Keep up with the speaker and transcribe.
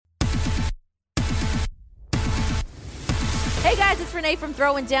Hey guys, it's Renee from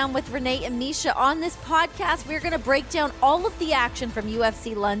Throwing Down with Renee and Misha. On this podcast, we're going to break down all of the action from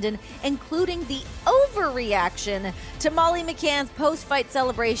UFC London, including the overreaction to Molly McCann's post-fight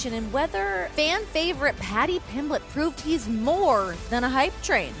celebration and whether fan favorite Paddy Pimblett proved he's more than a hype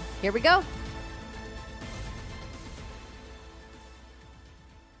train. Here we go.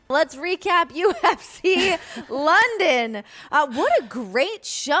 Let's recap UFC London. What a great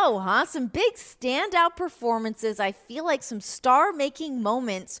show, huh? Some big standout performances. I feel like some star-making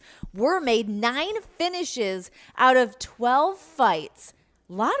moments were made. 9 finishes out of 12 fights.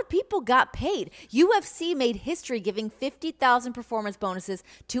 A lot of people got paid. UFC made history giving 50,000 performance bonuses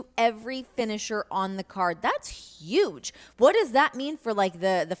to every finisher on the card. That's huge. What does that mean for like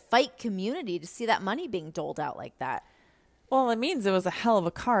the fight community to see that money being doled out like that? Well, it means it was a hell of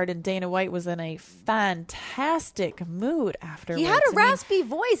a card, and Dana White was in a fantastic mood afterwards. He had a raspy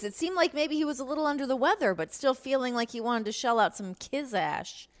voice. It seemed like maybe he was a little under the weather, but still feeling like he wanted to shell out some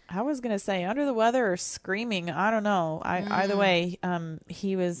kizash. I was going to say under the weather or screaming. I don't know. Either way,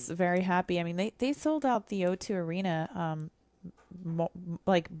 he was very happy. I mean, they sold out the O2 Arena,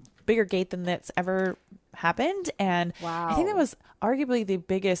 like bigger gate than that's ever happened. And wow. I think that was arguably the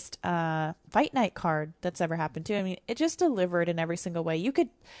biggest fight night card that's ever happened too. I mean, it just delivered in every single way. You could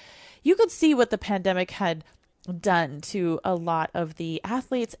see what the pandemic had done to a lot of the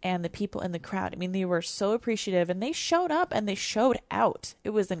athletes and the people in the crowd. I mean, they were so appreciative and they showed up and they showed out.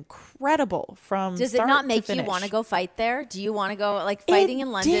 It was incredible from Does start it not make to finish. you want to go fight there? Do you want to go like fighting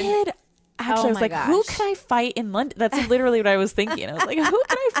in London? It did. Actually, I was like, who can I fight in London? That's literally what I was thinking. I was like, who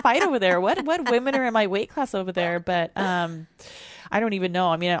can I fight over there? What women are in my weight class over there? But I don't even know.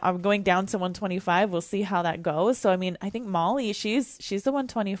 I mean, I'm going down to 125. We'll see how that goes. So, I mean, I think Molly, she's the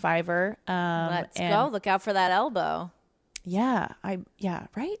 125er. Let's go. Look out for that elbow. Yeah,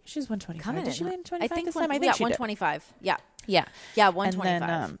 right? She's 125. Coming Did she win 125 I think this time? I think she 125. did. Yeah. Yeah. Yeah, 125.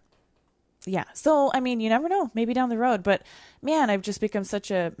 And then, yeah. So, I mean, you never know. Maybe down the road. But, man, I've just become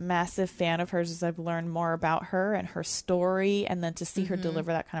such a massive fan of hers as I've learned more about her and her story. And then to see her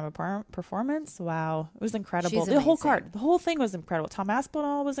deliver that kind of a performance, wow. It was incredible. The whole card, the whole thing was incredible. Tom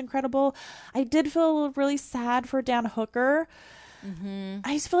Aspinall was incredible. I did feel really sad for Dan Hooker.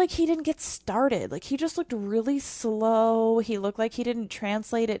 I just feel like he didn't get started. Like, he just looked really slow. He looked like he didn't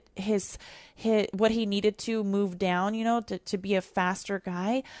translate it, his what he needed to move down, to be a faster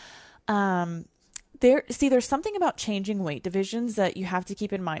guy. There's something about changing weight divisions that you have to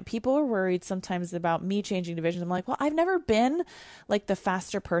keep in mind. People are worried sometimes about me changing divisions. I'm like, well, I've never been like the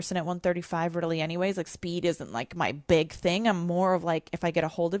faster person at 135 really anyways. Like, speed isn't like my big thing. I'm more of like, if I get a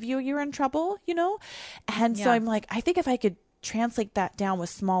hold of you, you're in trouble, And so I'm like, I think if I could translate that down with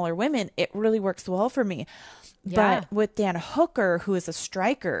smaller women, it really works well for me. Yeah. But with Dan Hooker, who is a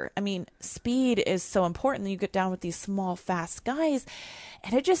striker, I mean, speed is so important. You get down with these small, fast guys.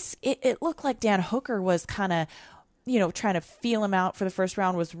 And it looked like Dan Hooker was kind of, trying to feel him out for the first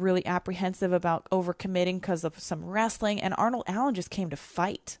round, was really apprehensive about overcommitting because of some wrestling. And Arnold Allen just came to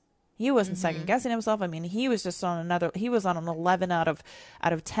fight. He wasn't second guessing himself. I mean, he was just he was on an 11 out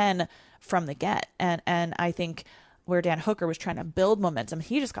of 10 from the get. And I think where Dan Hooker was trying to build momentum,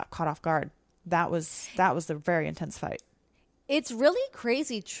 he just got caught off guard. That was a very intense fight. It's really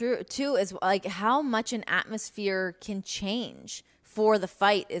crazy too, is like how much an atmosphere can change for the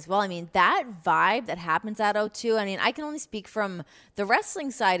fight as well. I mean, that vibe that happens at O2, I mean, I can only speak from the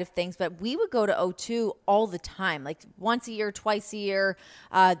wrestling side of things, but we would go to O2 all the time, like once a year, twice a year.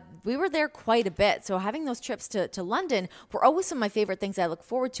 We were there quite a bit. So having those trips to London were always some of my favorite things I look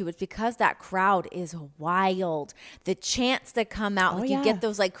forward to. It's because that crowd is wild. The chants that come out, you get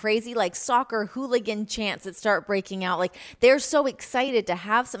those like crazy like soccer hooligan chants that start breaking out. Like, they're so excited to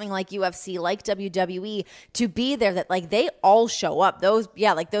have something like UFC, like WWE, to be there, that like they all show up. Those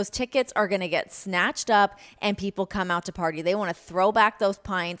tickets are going to get snatched up and people come out to party. They want to throw back those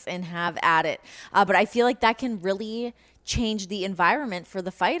pints and have at it. But I feel like that can really change the environment for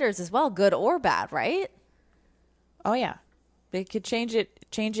the fighters as well, good or bad, right? Oh yeah. They could change it.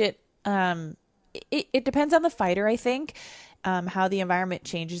 It depends on the fighter, I think, how the environment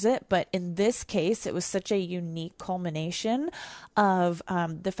changes it. But in this case, it was such a unique culmination of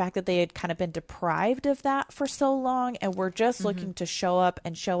the fact that they had kind of been deprived of that for so long and were just looking to show up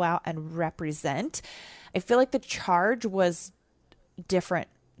and show out and represent. I feel like the charge was different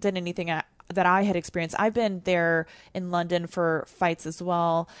than anything that I had experienced. I've been there in London for fights as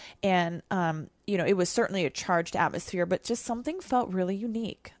well. And, it was certainly a charged atmosphere, but just something felt really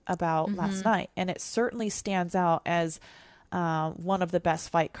unique about last night. And it certainly stands out as one of the best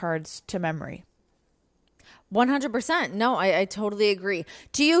fight cards to memory. 100%. No, I totally agree.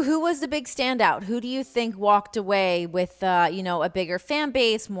 To you, who was the big standout? Who do you think walked away with, a bigger fan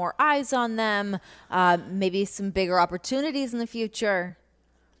base, more eyes on them, maybe some bigger opportunities in the future?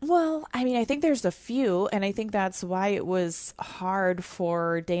 Well, I mean, I think there's a few, and I think that's why it was hard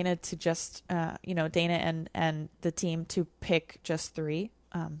for Dana to just, Dana and the team to pick just 3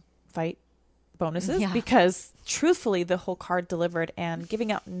 fight bonuses, because truthfully, the whole card delivered, and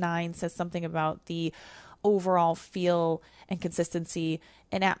giving out 9 says something about the overall feel and consistency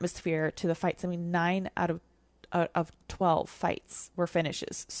and atmosphere to the fights. I mean, 9 out of 12 fights were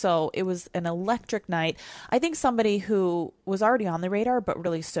finishes. So it was an electric night. I think somebody who was already on the radar but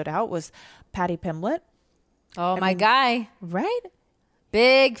really stood out was Paddy Pimblett. Oh, my guy. Right?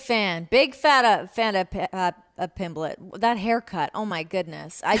 Big fan. Big fan of Pimblett. That haircut. Oh, my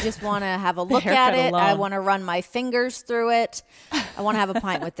goodness. I just want to have a look at it. Alone. I want to run my fingers through it. I want to have a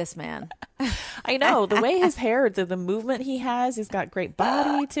pint with this man. I know. The way his hair, the movement he has, he's got great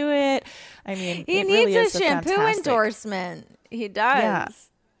body to it. I mean, he it needs really is a shampoo fantastic endorsement. He does.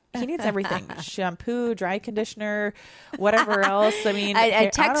 Yeah. He needs everything. Shampoo, dry conditioner, whatever else. I mean,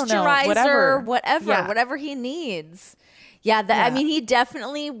 a texturizer, whatever. Whatever he needs. I mean, he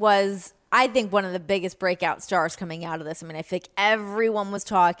definitely was, I think, one of the biggest breakout stars coming out of this. I mean, I think everyone was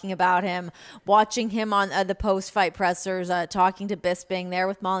talking about him, watching him on the post-fight pressers, talking to Bisping there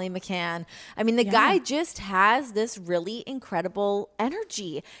with Molly McCann. I mean, the guy just has this really incredible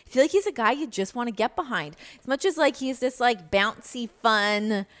energy. I feel like he's a guy you just want to get behind. As much as like he's this like bouncy,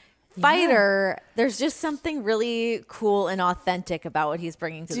 fun fighter, there's just something really cool and authentic about what he's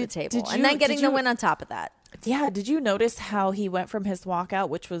bringing to the table. And then getting the win on top of that. Yeah. Did you notice how he went from his walkout,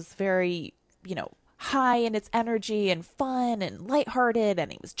 which was very, high in its energy and fun and lighthearted,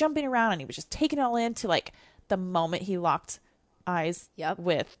 and he was jumping around and he was just taking it all in, to like the moment he locked eyes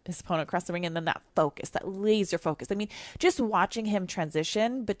with his opponent across the ring, and then that focus, that laser focus. I mean, just watching him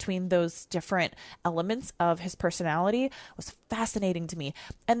transition between those different elements of his personality was fascinating to me.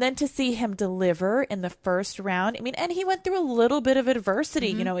 And then to see him deliver in the first round, I mean, and he went through a little bit of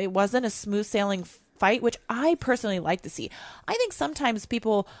adversity. It wasn't a smooth sailing fight, which I personally like to see. I think sometimes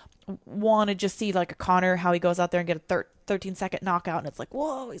people want to just see like a Conor, how he goes out there and get a 13-second knockout, and it's like,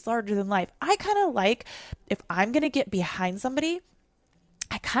 whoa, he's larger than life. I kind of like, if I'm going to get behind somebody,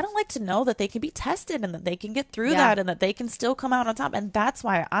 I kind of like to know that they can be tested and that they can get through that and that they can still come out on top. And that's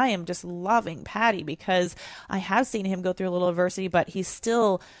why I am just loving Paddy, because I have seen him go through a little adversity, but he's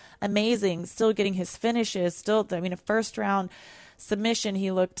still amazing, still getting his finishes, a first round submission,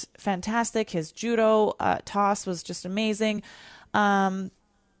 he looked fantastic. His judo toss was just amazing.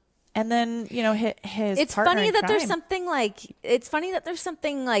 And then, his it's funny that there's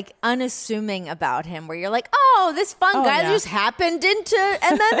something like unassuming about him, where you're like, oh, this fun guy just happened into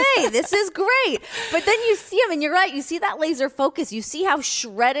MMA. This is great. But then you see him and you're right. You see that laser focus. You see how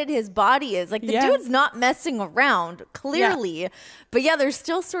shredded his body is. Like the dude's not messing around, clearly. Yeah. But there's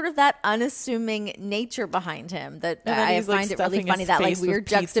still sort of that unassuming nature behind him that I find it really funny, that like weird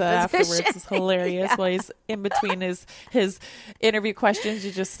juxtaposition. It's hilarious while he's in between his interview questions.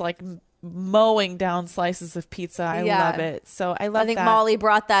 You just like mowing down slices of pizza. I love it. So I think that. Molly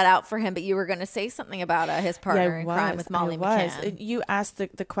brought that out for him, but you were going to say something about his partner in crime with Molly McCann. You asked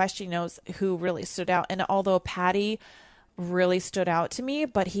the question, who really stood out. And although Paddy really stood out to me,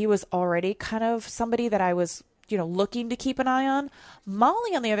 but he was already kind of somebody that I was, looking to keep an eye on.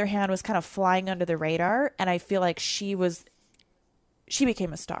 Molly, on the other hand, was kind of flying under the radar. And I feel like she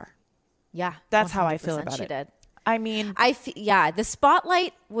became a star. Yeah. That's how I feel about she it. Did. I mean, the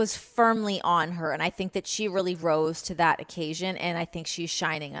spotlight was firmly on her, and I think that she really rose to that occasion, and I think she's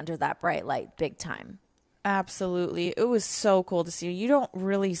shining under that bright light big time. Absolutely. It was so cool to see. You don't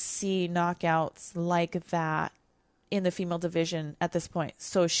really see knockouts like that in the female division at this point.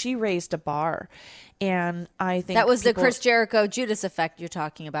 So she raised a bar, and I think that was the Chris Jericho Judas effect you're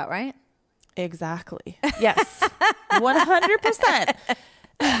talking about, right? Exactly. Yes. 100%.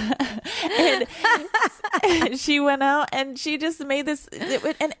 and she went out and she just made this,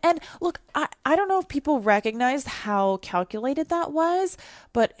 and look, I don't know if people recognized how calculated that was,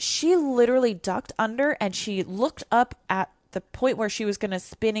 but she literally ducked under and she looked up at the point where she was going to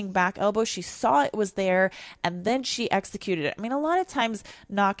spinning back elbow. She saw it was there, and then she executed it. I mean, a lot of times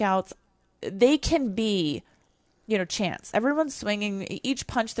knockouts, they can be, chance. Everyone's swinging. Each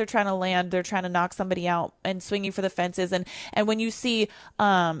punch they're trying to land, they're trying to knock somebody out and swinging for the fences. And when you see,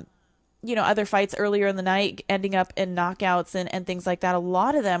 other fights earlier in the night ending up in knockouts and things like that, a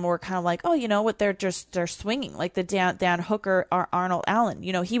lot of them were kind of like, oh, you know what? They're swinging, like the Dan Hooker or Arnold Allen.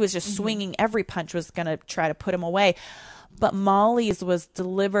 He was just swinging. Every punch was going to try to put him away. But Molly's was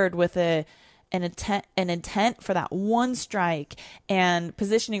delivered with a an intent for that one strike and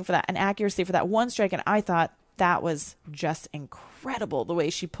positioning for that and accuracy for that one strike. And I thought that was just incredible the way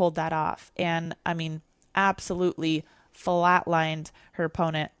she pulled that off. And I mean, absolutely flatlined her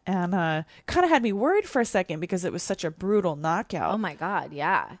opponent, and kind of had me worried for a second because it was such a brutal knockout. Oh my God,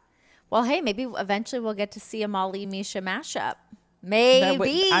 yeah. Well, hey, maybe eventually we'll get to see a Molly Misha mashup.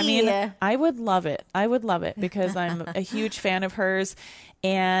 Maybe. I would love it. I would love it because I'm a huge fan of hers,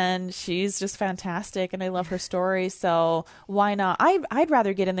 and she's just fantastic, and I love her story. So why not? I'd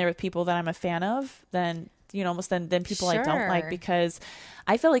rather get in there with people that I'm a fan of than, almost than people I don't like, because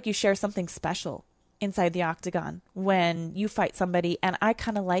I feel like you share something special inside the octagon when you fight somebody. And I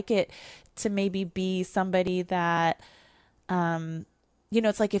kind of like it to maybe be somebody that,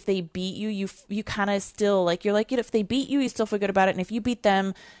 it's like if they beat you, you kind of still like, you're like, if they beat you, you still feel good about it. And if you beat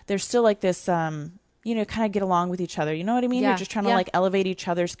them, there's still like this, kind of get along with each other. You know what I mean? Yeah. You're just trying to like elevate each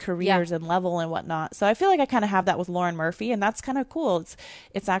other's careers and level and whatnot. So I feel like I kind of have that with Lauren Murphy, and that's kind of cool.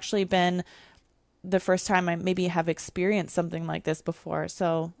 It's actually been the first time I maybe have experienced something like this before.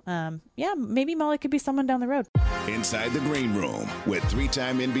 So, maybe Molly could be someone down the road. Inside the Green Room with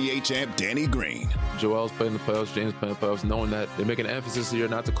 3-time NBA champ Danny Green. Joel's playing the playoffs, James playing the playoffs, knowing that they're making an emphasis here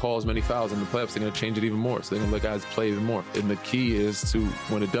not to call as many fouls in the playoffs. They're going to change it even more. So they're going to let guys play even more. And the key is to,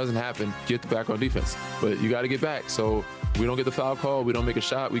 when it doesn't happen, get back on defense. But you got to get back. So we don't get the foul call, we don't make a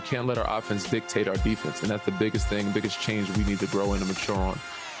shot, we can't let our offense dictate our defense. And that's the biggest thing, biggest change we need to grow in and mature on.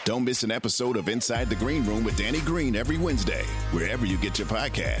 Don't miss an episode of Inside the Green Room with Danny Green every Wednesday, wherever you get your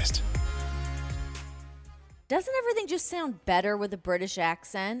podcast. Doesn't everything just sound better with a British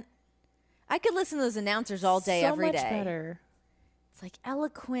accent? I could listen to those announcers all day, every day. So much better. It's like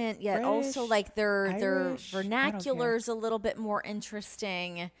eloquent, yet British, also like their Irish, vernacular's a little bit more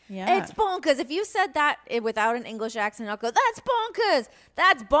interesting. Yeah. It's bonkers. If you said that without an English accent, I'll go, that's bonkers.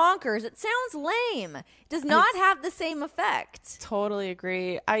 That's bonkers. It sounds lame. It does not have the same effect. Totally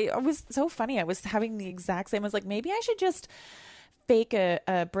agree. It was so funny. I was having the exact same. I was like, maybe I should just fake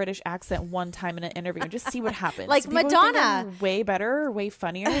a British accent one time in an interview and just see what happens. Like Do people Madonna. think I'm way better or way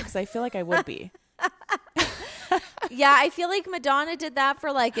funnier? Because I feel like I would be. Yeah, I feel like Madonna did that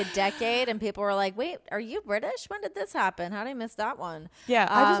for like a decade, and people were like, wait, are you British? When did this happen? How did I miss that one? Yeah,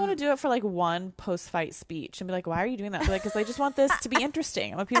 I just want to do it for like one post-fight speech and be like, why are you doing that? Because I just want this to be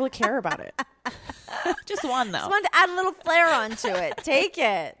interesting. I want people to care about it. Just one, though. Just wanted to add a little flair onto it. Take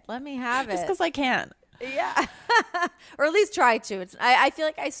it. Let me have it. Just because I can. Yeah. Or at least try to. I feel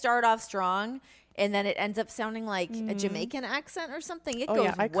like I start off strong, and then it ends up sounding like a Jamaican accent or something. It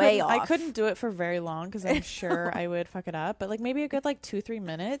goes way off. I couldn't do it for very long because I'm sure I would fuck it up. But like maybe a good like 2-3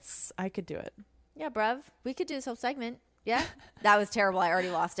 minutes, I could do it. Yeah, bruv. We could do this whole segment. Yeah, that was terrible. I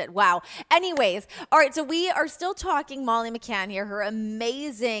already lost it. Wow. Anyways, all right. So we are still talking Molly McCann here. Her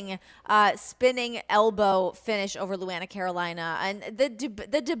amazing spinning elbow finish over Luana Carolina, and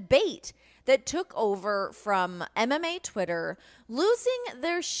the debate that took over from MMA Twitter losing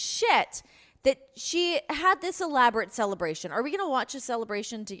their shit that she had this elaborate celebration. Are we going to watch a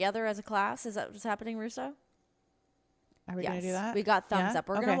celebration together as a class? Is that what's happening, Russo? Are we going to do that? We got thumbs Yeah? up.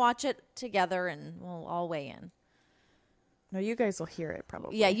 We're going to watch it together, and we'll all weigh in. No, you guys will hear it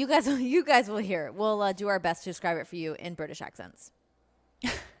probably. Yeah, you guys will hear it. We'll do our best to describe it for you in British accents.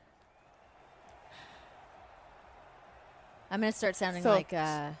 I'm going to start sounding like...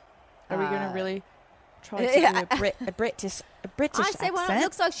 are we going to really try to do a British I say, accent? well, it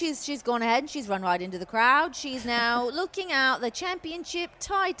looks like she's gone ahead and she's run right into the crowd. She's now looking out the championship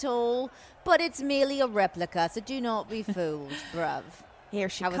title, but it's merely a replica, so do not be fooled, bruv. Here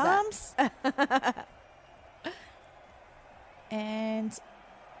she How was comes. And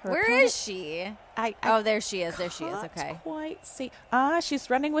where opponent, is she? I There she is. There she is. can't Okay. quite see. She's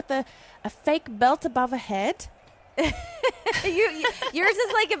running with a fake belt above her head. Yours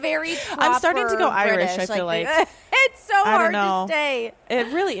is like a very proper I'm starting to go Irish, British, I feel like. It's so hard to stay. It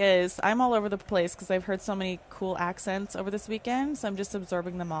really is. I'm all over the place because I've heard so many cool accents over this weekend, so I'm just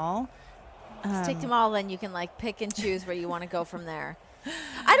absorbing them all. Just take them all, and you can like pick and choose where you want to go from there.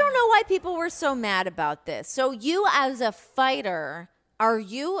 I don't know why people were so mad about this. So you as a fighter, are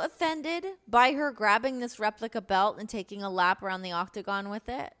you offended by her grabbing this replica belt and taking a lap around the octagon with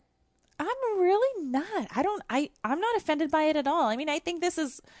it? I'm really not. I'm not offended by it at all. I mean, I think this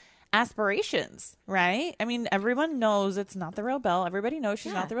is aspirations, right? I mean, everyone knows it's not the real belt. Everybody knows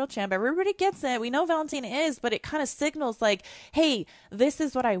she's not the real champ. Everybody gets it. We know Valentina is, but it kind of signals like, hey, this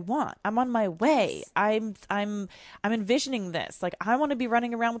is what I want. I'm on my way. I'm envisioning this. Like, I want to be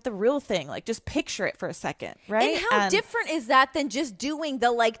running around with the real thing. Like, just picture it for a second, right? And how different is that than just doing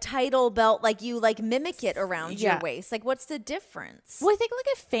the like title belt, like you like mimic it around your waist? Like, what's the difference? Well, I think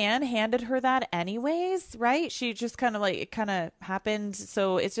like a fan handed her that anyways, right? She just kind of like, it kind of happened.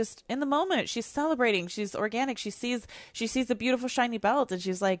 So it's just in the moment. She's celebrating. She's organic. She sees a beautiful shiny belt, and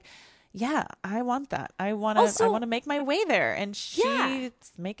she's like, yeah, I want that. I want to make my way there. And she's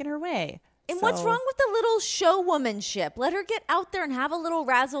making her way. And what's wrong with the little showwomanship? Let her get out there and have a little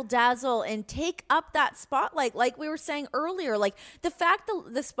razzle dazzle and take up that spotlight. Like we were saying earlier, like the fact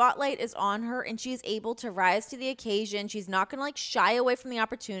that the spotlight is on her and she's able to rise to the occasion. She's not going to like shy away from the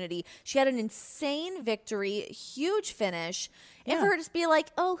opportunity. She had an insane victory, huge finish. And for her to just be like,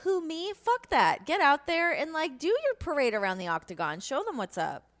 oh, who, me? Fuck that. Get out there and like do your parade around the octagon. Show them what's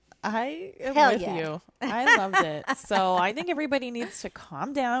up. I am with you. I loved it. So I think everybody needs to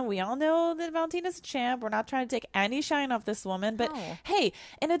calm down. We all know that Valentina's a champ. We're not trying to take any shine off this woman. But hey,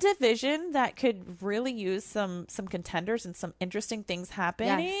 in a division that could really use some contenders and some interesting things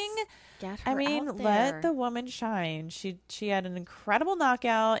happening. Get her I mean, out there. let the woman shine. She had an incredible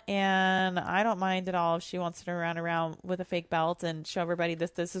knockout, and I don't mind at all if she wants to run around with a fake belt and show everybody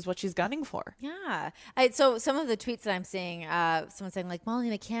this is what she's gunning for. Yeah. So some of the tweets that I'm seeing, someone saying like Molly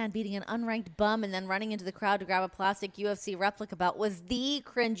McCann beating an unranked bum and then running into the crowd to grab a plastic UFC replica belt was the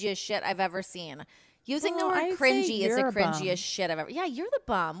cringiest shit I've ever seen. Using the word cringy is the cringiest shit I've ever. Yeah, you're the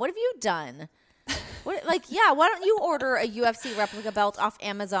bum. What have you done? What, like, yeah, why don't you order a UFC replica belt off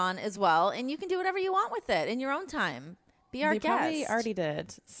Amazon as well, and you can do whatever you want with it in your own time. Be our guest. They probably already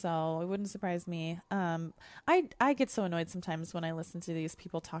did, so it wouldn't surprise me. I get so annoyed sometimes when I listen to these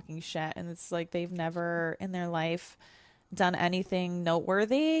people talking shit, and it's like they've never in their life done anything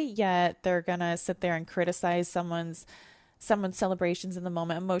noteworthy, yet they're gonna sit there and criticize someone's celebrations in the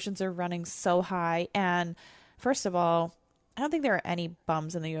moment. Emotions are running so high, and first of all, I don't think there are any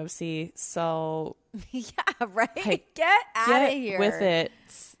bums in the UFC, so yeah, right. Like, get out of here with it.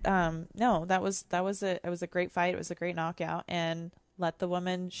 No, it was a great fight. It was a great knockout, and let the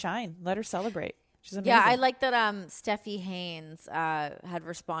woman shine. Let her celebrate. She's amazing. Yeah, I like that. Steffi Haynes had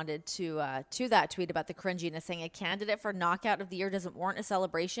responded to that tweet about the cringiness, saying a candidate for knockout of the year doesn't warrant a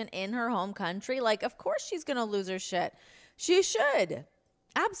celebration in her home country. Like, of course she's gonna lose her shit. She should.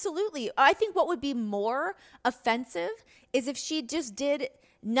 Absolutely. I think what would be more offensive is if she just did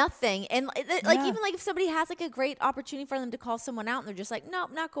nothing. And like, even like if somebody has like a great opportunity for them to call someone out and they're just like, nope,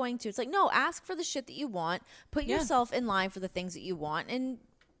 not going to. It's like, no, ask for the shit that you want. Put yourself in line for the things that you want. And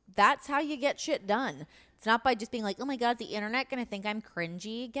that's how you get shit done. It's not by just being like, oh my God, the internet going to think I'm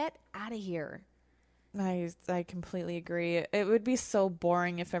cringy. Get out of here. I completely agree. It would be so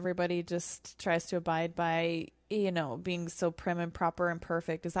boring if everybody just tries to abide by, being so prim and proper and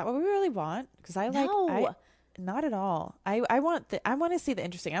perfect. Is that what we really want? Because not at all. I want to see the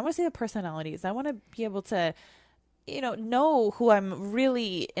interesting. I want to see the personalities. I want to be able to, know who I'm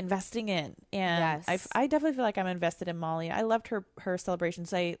really investing in. And I definitely feel like I'm invested in Molly. I loved her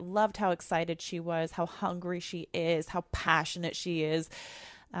celebrations. I loved how excited she was, how hungry she is, how passionate she is.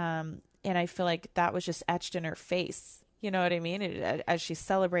 And I feel like that was just etched in her face. You know what I mean? As she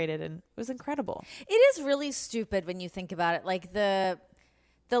celebrated, and it was incredible. It is really stupid when you think about it. Like the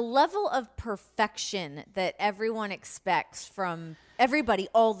level of perfection that everyone expects from everybody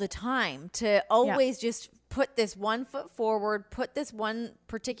all the time to always just put this one foot forward, put this one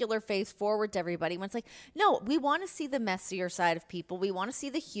particular face forward to everybody. When it's like, no, we want to see the messier side of people. We want to see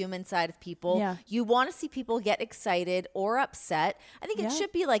the human side of people. Yeah. You want to see people get excited or upset. I think it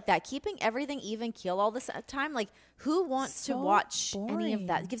should be like that. Keeping everything even keel all the time. Like, who wants to watch any of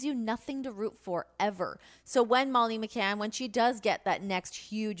that? It gives you nothing to root for ever. So when Molly McCann, when she does get that next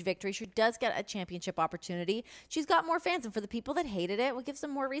huge victory, she does get a championship opportunity, she's got more fans. And for the people that hated it, what gives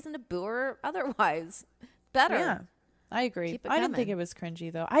them more reason to boo her otherwise? Better. Yeah, I agree. I didn't think it was cringy,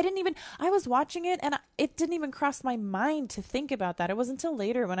 though. I was watching it, and it didn't even cross my mind to think about that. It wasn't until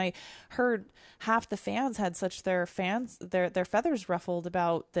later when I heard half the fans had their feathers ruffled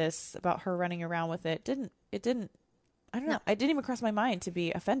about her running around with it. I don't know. It didn't even cross my mind to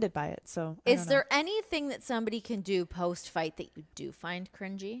be offended by it. So, is there anything that somebody can do post-fight that you do find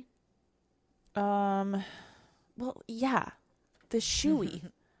cringy? Well, yeah, the shoey.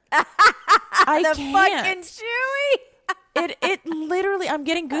 The fucking shoey. It literally, I'm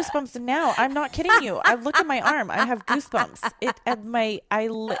getting goosebumps now. I'm not kidding you. I look at my arm. I have goosebumps.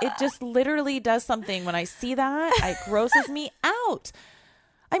 It just literally does something when I see that. It grosses me out.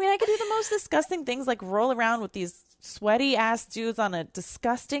 I mean, I could do the most disgusting things, like roll around with these sweaty ass dudes on a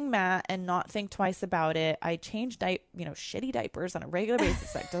disgusting mat and not think twice about it. I change shitty diapers on a regular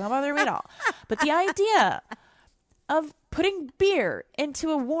basis. That doesn't bother me at all. But the idea of putting beer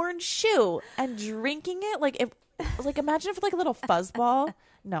into a worn shoe and drinking it, imagine if like a little fuzzball.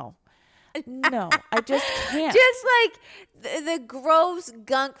 No, I just can't. Just like the gross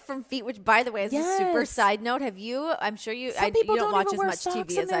gunk from feet, which, by the way, is a super side note. I'm sure you don't watch as much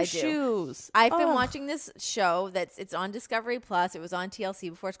TV as I do. Shoes. I've been watching this show it's on Discovery Plus. It was on TLC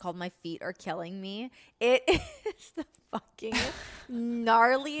before. It's called My Feet Are Killing Me. It is the fucking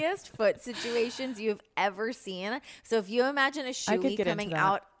gnarliest foot situations you've ever seen. So if you imagine a shoey coming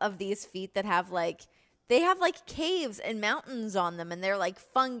out of these feet that have they have like caves and mountains on them, and they're like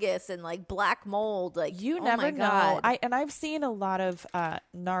fungus and like black mold. Like, you never know. I've seen a lot of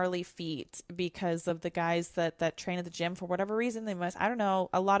gnarly feet because of the guys that train at the gym for whatever reason. They must, I don't know.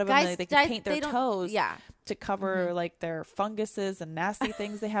 A lot of them they can paint their toes to cover like their funguses and nasty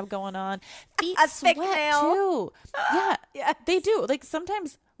things they have going on. Feet sweat too. Yeah, yes. They do. Like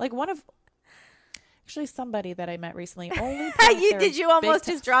sometimes, like actually, somebody that I met recently only did you almost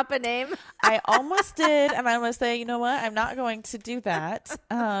just drop a name? I almost did, and I must say, you know what? I'm not going to do that.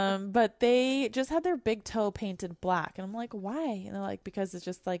 But they just had their big toe painted black, and I'm like, why? And they're like, because it's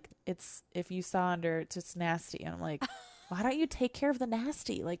just like if you saw under, it's just nasty. And I'm like, why don't you take care of the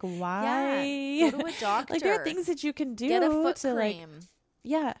nasty? Like, why? Yeah, go to a doctor. Like, there are things that you can do. Get a foot to cream.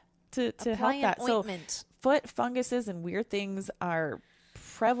 To help that. Ointment. So foot funguses and weird things are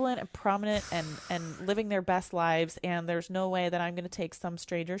prevalent and prominent and living their best lives, and there's no way that I'm going to take some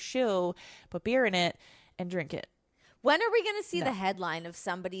stranger's shoe, put beer in it, and drink it. When are we going to see the headline of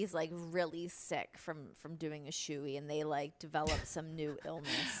somebody's like really sick from doing a shoey, and they like developed some new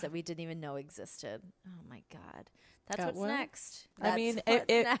illness that we didn't even know existed? Oh my God, that's what's next.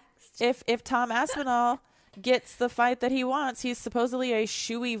 If Tom Aspinall gets the fight that he wants, he's supposedly a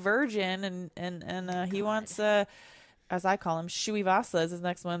shoey virgin, and he wants as I call him, Shoey Vasa is his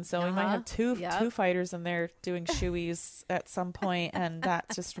next one. So we might have two fighters in there doing shoeys at some point, and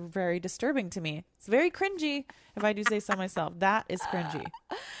that's just very disturbing to me. It's very cringy, if I do say so myself. That is cringy.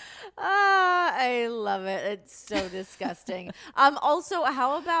 I love it. It's so disgusting. Also,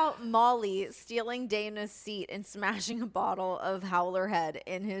 how about Molly stealing Dana's seat and smashing a bottle of Howler Head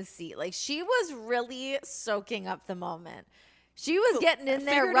in his seat? Like, she was really soaking up the moment. She was getting in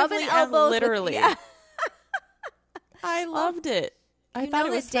there, rubbing elbows. Literally. I loved it. I thought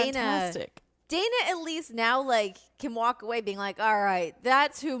it was fantastic. Dana at least now can walk away being like, all right,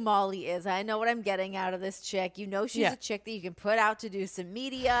 that's who Molly is. I know what I'm getting out of this chick. You know, she's a chick that you can put out to do some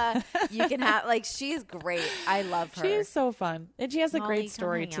media. You can have she's great. I love her. She is so fun. And she has a great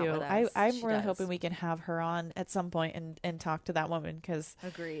story too. I'm really hoping we can have her on at some point and talk to that woman, because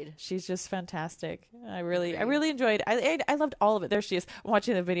agreed. She's just fantastic. I really enjoyed it. I loved all of it. There she is. I'm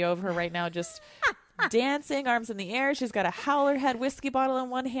watching the video of her right now, just dancing, arms in the air. She's got a Howler Head whiskey bottle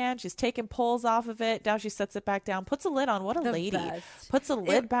in one hand. She's taking pulls off of it. Now she sets it back down, puts a lid on. What a lady. Best. Puts a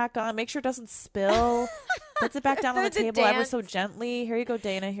lid back on, make sure it doesn't spill. Puts it back down on the table ever so gently. Here you go,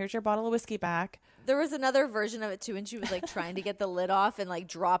 Dana. Here's your bottle of whiskey back. There was another version of it too, and she was trying to get the lid off and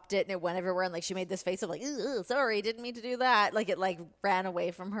dropped it, and it went everywhere, and she made this face of sorry, didn't mean to do that. It ran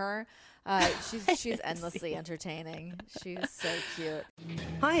away from her. She's endlessly entertaining. She's so cute.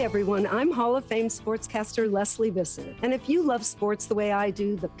 Hi, everyone. I'm Hall of Fame sportscaster Leslie Visser. And if you love sports the way I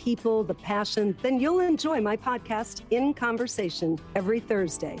do, the people, the passion, then you'll enjoy my podcast, In Conversation, every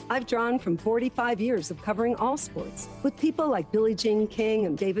Thursday. I've drawn from 45 years of covering all sports with people like Billie Jean King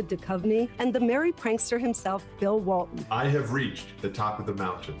and David Duchovny and the merry prankster himself, Bill Walton. I have reached the top of the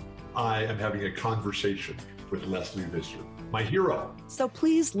mountain. I am having a conversation with Leslie Visser, my hero. So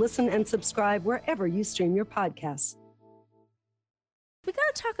please listen and subscribe wherever you stream your podcasts. We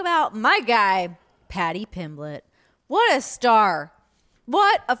got to talk about my guy, Paddy Pimblett. What a star.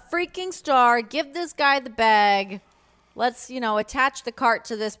 What a freaking star. Give this guy the bag. Let's, attach the cart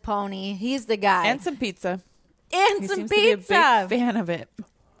to this pony. He's the guy. And some pizza. And he some seems pizza. To be a big fan of it.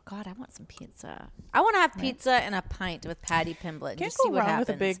 God, I want some pizza. I want to have pizza and a pint with Paddy Pimblett. Can't go go wrong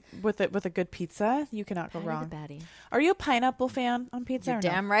with a good pizza. You cannot go wrong. Paddy. Are you a pineapple fan on pizza? You're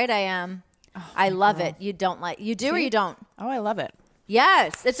damn right I am. Oh, I love it. You don't you do. See? Or you don't? Oh, I love it.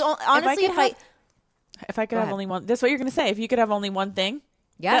 Yes, it's honestly if I could have only one. That's what you're going to say. If you could have only one thing.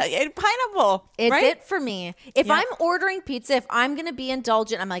 Yes. Pineapple. It's right? it for me. If I'm ordering pizza, if I'm going to be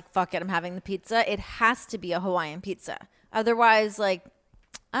indulgent, I'm like, fuck it, I'm having the pizza. It has to be a Hawaiian pizza. Otherwise,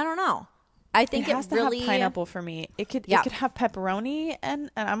 I don't know. I think it has to really have pineapple for me. It could have pepperoni, and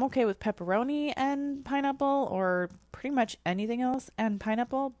I'm okay with pepperoni and pineapple, or pretty much anything else and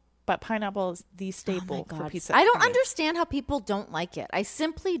pineapple. But pineapple is the staple for pizza. I don't understand how people don't like it. I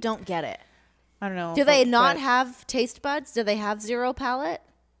simply don't get it. I don't know. Do they not have taste buds? Do they have zero palate?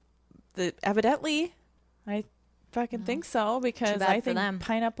 Evidently, I fucking think so, because I think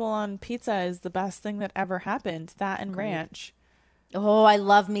pineapple on pizza is the best thing that ever happened. That and ranch. Oh, I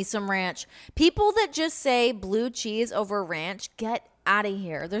love me some ranch. People that just say blue cheese over ranch, get out of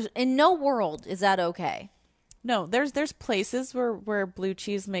here. There's in no world is that okay. No, there's places where blue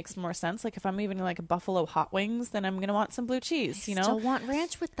cheese makes more sense. Like if I'm eating like a Buffalo hot wings, then I'm gonna want some blue cheese. I still want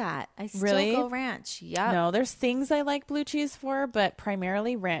ranch with that. I still go ranch. Yeah. No, there's things I like blue cheese for, but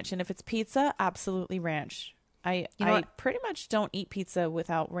primarily ranch. And if it's pizza, absolutely ranch. I pretty much don't eat pizza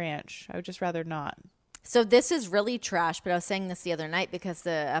without ranch. I would just rather not. So this is really trash, but I was saying this the other night because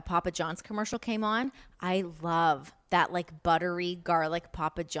the Papa John's commercial came on. I love that like buttery garlic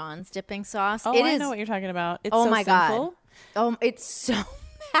Papa John's dipping sauce. Oh, I know what you're talking about. It's so my simple. God. It's so bad.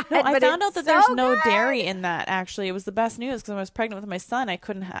 No, I found out that there's no dairy in that. Actually, it was the best news because when I was pregnant with my son, I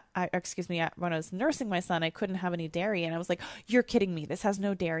couldn't. When I was nursing my son, I couldn't have any dairy, and I was like, "You're kidding me! This has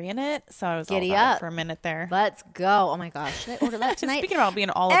no dairy in it." So I was Giddy all about up it for a minute there. Let's go! Oh my gosh, should I order that tonight? Speaking about being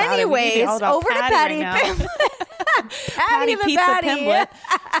all about anyways, it, we all about over Patty to Patty. Right Patty the Pizza Patty. Pimblett.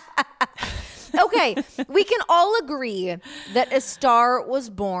 Okay, we can all agree that a star was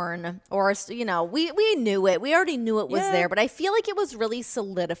born, or we knew it. We already knew it was there, but I feel like it was really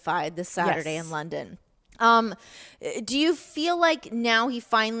solidified this Saturday in London. Do you feel like now he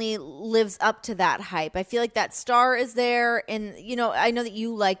finally lives up to that hype? I feel like that star is there, and I know that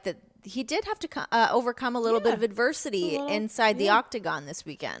you like that he did have to overcome a little bit of adversity inside the octagon this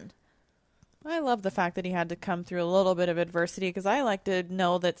weekend. I love the fact that he had to come through a little bit of adversity, because I like to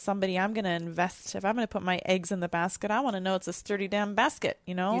know that somebody I'm going to invest. If I'm going to put my eggs in the basket, I want to know it's a sturdy damn basket.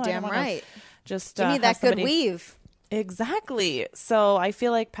 You're damn right. Just give me that good weave. Exactly. So I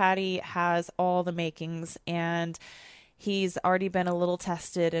feel like Patty has all the makings, and he's already been a little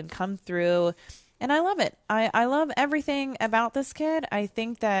tested and come through. And I love it. I love everything about this kid. I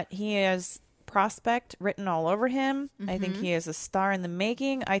think that he has prospect written all over him. I think he is a star in the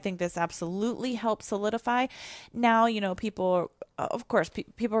making. I think this absolutely helps solidify. Now, people, of course,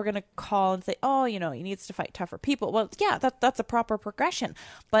 people are going to call and say, oh, he needs to fight tougher people. Well, yeah, that's a proper progression.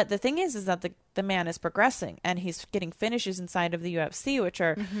 But the thing is that the man is progressing, and he's getting finishes inside of the UFC, which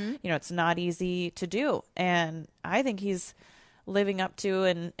are, it's not easy to do. And I think he's living up to,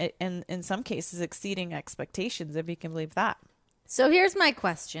 and in some cases exceeding expectations, if you can believe that. So here's my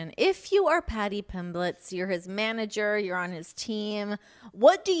question. If you are Paddy Pimblett, you're his manager, you're on his team,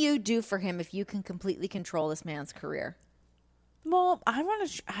 what do you do for him if you can completely control this man's career? Well,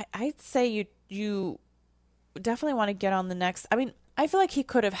 I'd say you definitely want to get on the next. I mean, I feel like he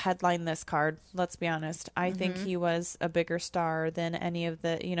could have headlined this card. Let's be honest. I think he was a bigger star than any of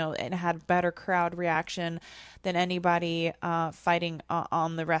the, and had better crowd reaction than anybody fighting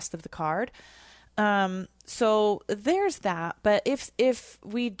on the rest of the card. So there's that. But if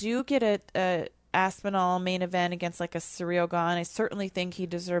we do get a Aspinall main event against like a Ciryl Gane, I certainly think he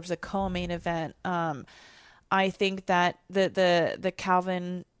deserves a co-main event. I think that the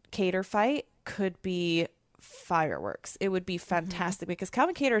Calvin Kattar fight could be fireworks. It would be fantastic because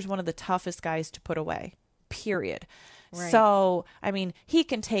Calvin Kattar is one of the toughest guys to put away, period. Right. So, I mean, he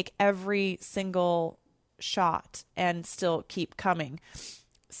can take every single shot and still keep coming.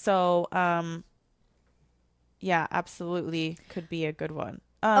 So, yeah, absolutely could be a good one.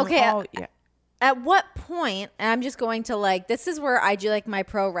 Okay. At what point, and I'm just going to this is where I do like my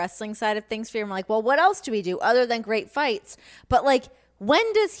pro wrestling side of things for you. I'm like, well, what else do we do other than great fights? But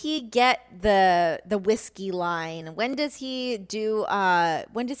when does he get the whiskey line? When does he do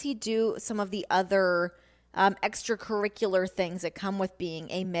some of the other extracurricular things that come with being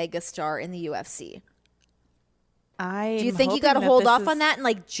a megastar in the UFC? Do you think you got to hold off on that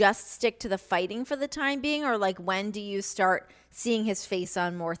and just stick to the fighting for the time being? Or when do you start seeing his face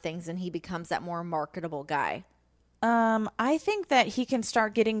on more things and he becomes that more marketable guy? I think that he can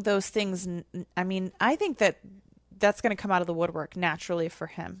start getting those things. I mean, I think that's going to come out of the woodwork naturally for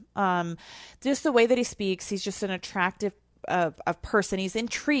him. Just the way that he speaks, he's just an attractive person. He's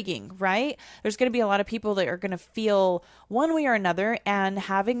intriguing, right? There's going to be a lot of people that are going to feel one way or another, and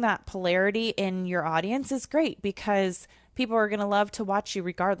having that polarity in your audience is great because people are going to love to watch you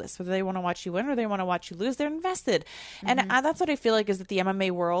regardless, whether they want to watch you win or they want to watch you lose. They're invested. And that's what I feel like is that the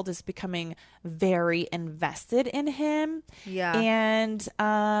MMA world is becoming very invested in him. Yeah. And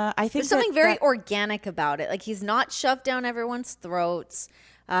I think there's something very organic about it. He's not shoved down everyone's throats.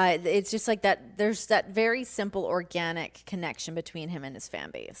 It's just like that. There's that very simple, organic connection between him and his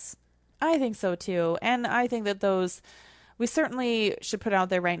fan base. I think so too. And I think that we certainly should put out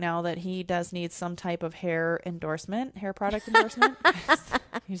there right now that he does need some type of hair product endorsement.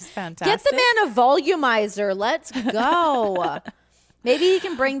 He's fantastic. Get the man a volumizer. Let's go. Maybe he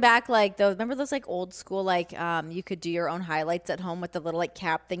can bring back like those. Remember those like old school you could do your own highlights at home with the little like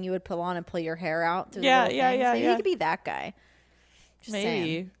cap thing you would pull on and pull your hair out. Yeah. Maybe he could be that guy. Just maybe.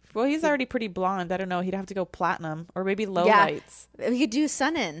 saying. Well, he's already pretty blonde. I don't know. He'd have to go platinum or maybe low lights. We could do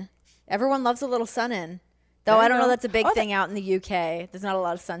sun in. Everyone loves a little sun in. Though I don't know that's a big thing out in the UK. There's not a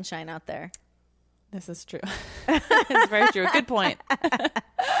lot of sunshine out there. This is true. It's very true. Good point.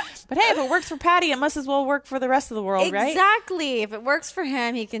 But hey, if it works for Patty, it must as well work for the rest of the world, right? Exactly. If it works for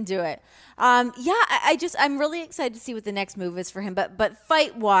him, he can do it. I'm really excited to see what the next move is for him. But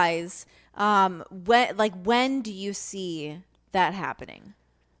fight wise, when do you see that happening?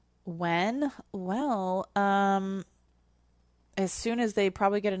 When? Well, as soon as they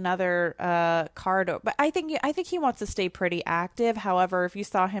probably get another card. But I think he wants to stay pretty active. However, if you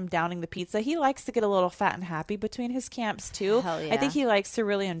saw him downing the pizza, he likes to get a little fat and happy between his camps too. Hell yeah. I think he likes to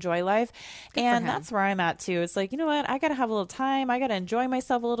really enjoy life. And that's where I'm at too. It's like, you know what? I got to have a little time. I got to enjoy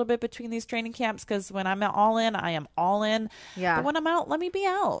myself a little bit between these training camps, because when I'm all in, I am all in. Yeah. But when I'm out, let me be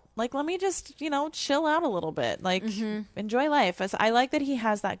out. Like, let me just, chill out a little bit. Like, enjoy life. I like that he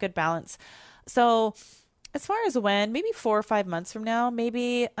has that good balance. So as far as when, maybe 4 or 5 months from now,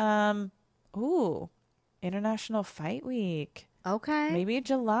 maybe, International Fight Week. Okay. Maybe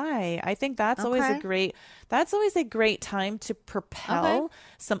July. I think that's always a great time to propel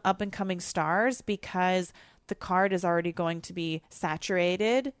some up and coming stars, because the card is already going to be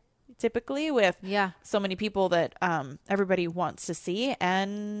saturated typically with so many people that everybody wants to see.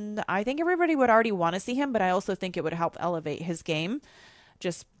 And I think everybody would already want to see him, but I also think it would help elevate his game,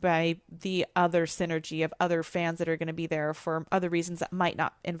 just by the other synergy of other fans that are going to be there for other reasons that might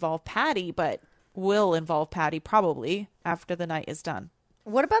not involve Patty, but will involve Patty probably after the night is done.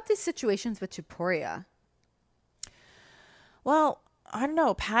 What about these situations with Topuria? Well, I don't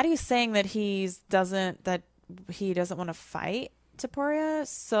know. Patty's saying that he doesn't want to fight Topuria,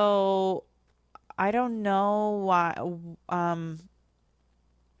 so I don't know why.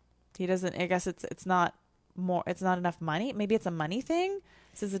 He doesn't. I guess it's not enough money. Maybe it's a money thing,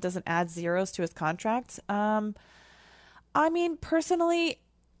 since it doesn't add zeros to his contract. I mean, personally,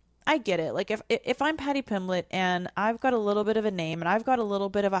 I get it. Like, if I'm Patty Pimblett and I've got a little bit of a name and I've got a little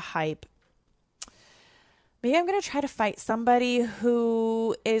bit of a hype, maybe I'm going to try to fight somebody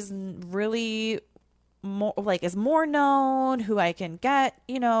who is really more known, who I can get,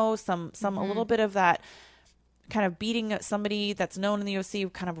 some a little bit of that kind of beating somebody that's known in the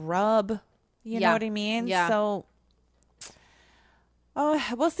UFC kind of rub. You know what I mean? Yeah. So,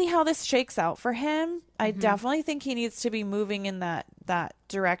 we'll see how this shakes out for him. I definitely think he needs to be moving in that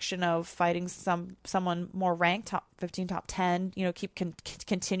direction of fighting someone more ranked, top 15, top 10. Keep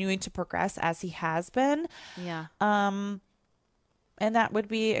continuing to progress as he has been. Yeah. And that would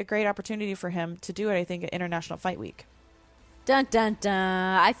be a great opportunity for him to do it, I think, at International Fight Week. Dun, dun, dun.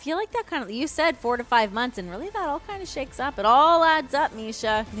 I feel like that kind of, you said 4 to 5 months, and really that all kind of shakes up. It all adds up,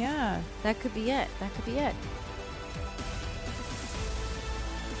 Misha. Yeah. That could be it.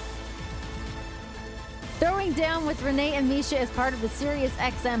 Throwing Down with Renee and Misha is part of the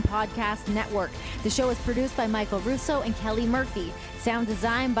SiriusXM Podcast Network. The show is produced by Michael Russo and Kelly Murphy. Sound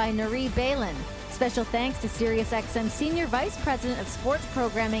design by Nuri Balin. Special thanks to SiriusXM Senior Vice President of Sports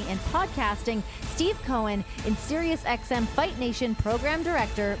Programming and Podcasting, Steve Cohen, and SiriusXM Fight Nation Program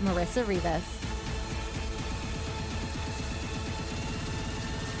Director, Marissa Rivas.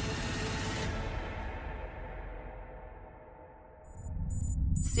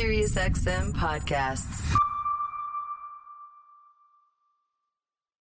 SiriusXM Podcasts.